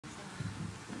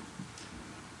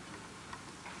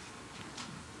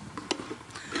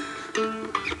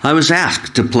I was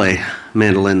asked to play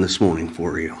mandolin this morning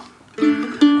for you.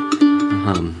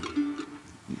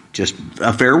 Just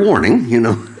a fair warning, you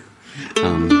know.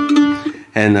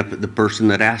 And the person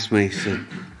that asked me said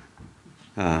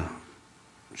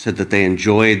that they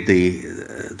enjoyed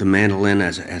the mandolin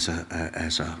as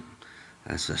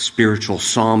a spiritual,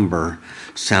 somber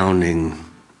sounding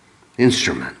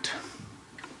instrument.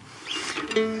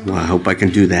 Well, I hope I can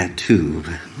do that too.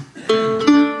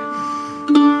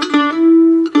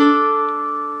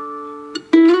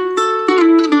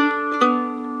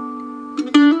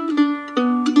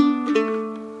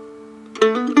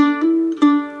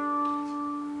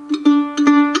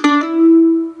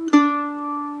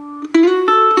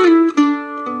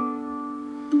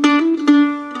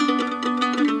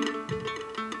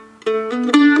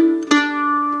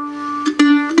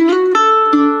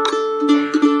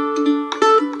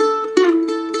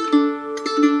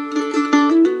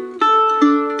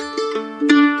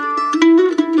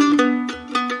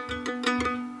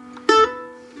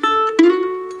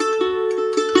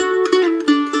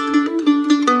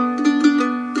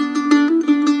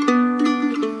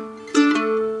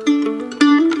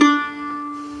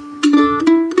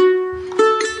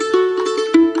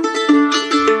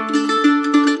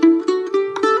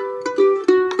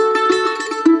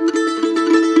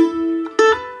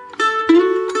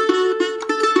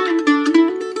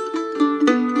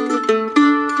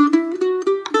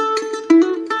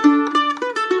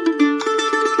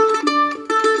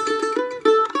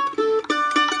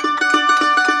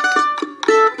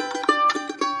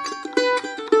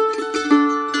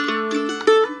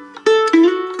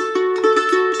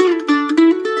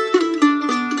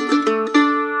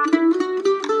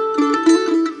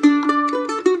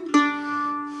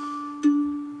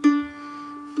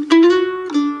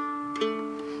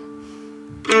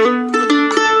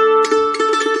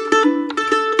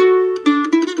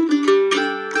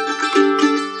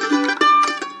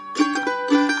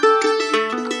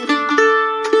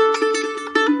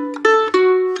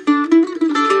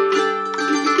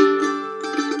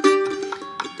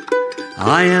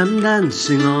 I am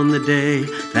dancing on the day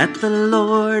that the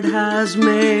Lord has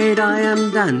made. I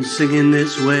am dancing in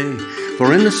this way,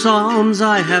 for in the Psalms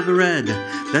I have read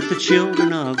that the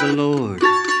children of the Lord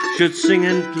should sing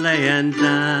and play and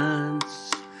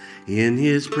dance in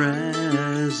His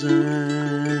presence.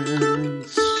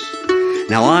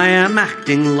 Now I am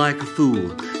acting like a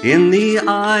fool in the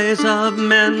eyes of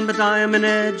men, but I am an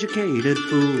educated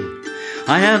fool.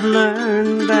 I have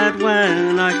learned that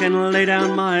when I can lay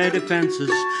down my defenses,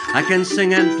 I can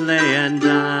sing and play and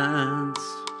dance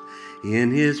in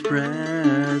His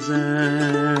presence.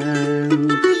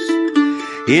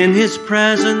 In His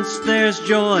presence there's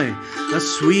joy, a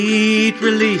sweet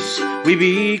release. We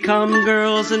become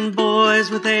girls and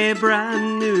boys with a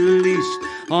brand new lease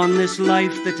on this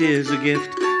life that is a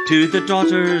gift to the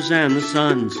daughters and the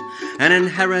sons, an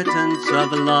inheritance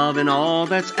of love in all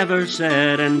that's ever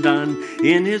said and done.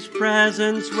 In His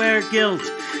presence where guilt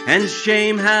and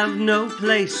shame have no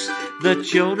place, the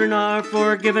children are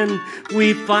forgiven.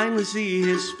 We finally see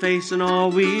His face, and all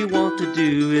we want to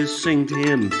do is sing to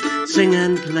Him, sing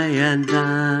and play and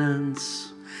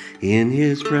dance in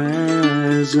His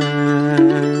presence.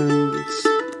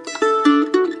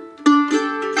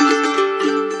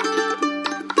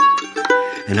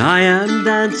 And I am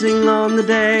dancing on the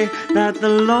day that the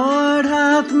Lord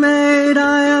hath made.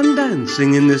 I am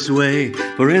dancing in this way,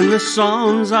 for in the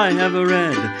Psalms I have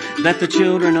read that the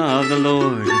children of the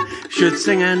Lord should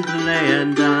sing and play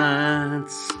and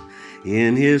dance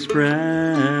in His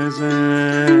presence.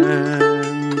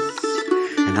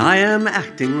 And I am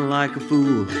acting like a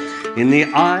fool in the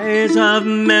eyes of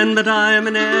men, but I am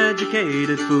an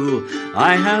educated fool.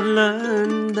 I have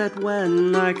learned that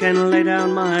when I can lay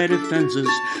down my defenses,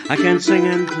 I can sing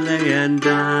and play and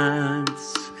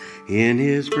dance in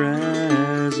His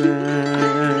presence.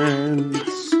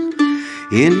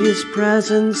 In His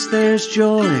presence there's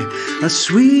joy, a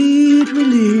sweet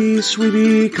release. We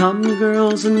become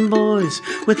girls and boys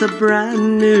with a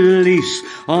brand new lease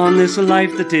on this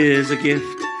life that is a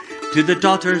gift to the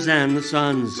daughters and the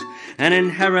sons, an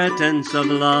inheritance of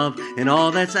love in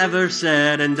all that's ever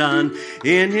said and done.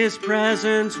 In His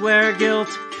presence where guilt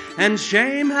and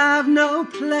shame have no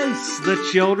place, the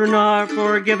children are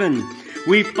forgiven.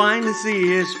 We finally see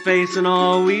His face, and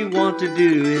all we want to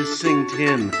do is sing to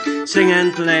Him, sing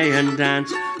and play and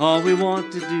dance. All we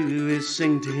want to do is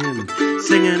sing to Him,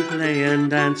 sing and play and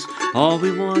dance. All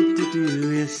we want to do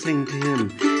is sing to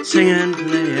Him, sing and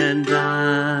play and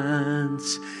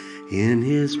dance in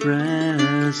His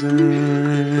presence.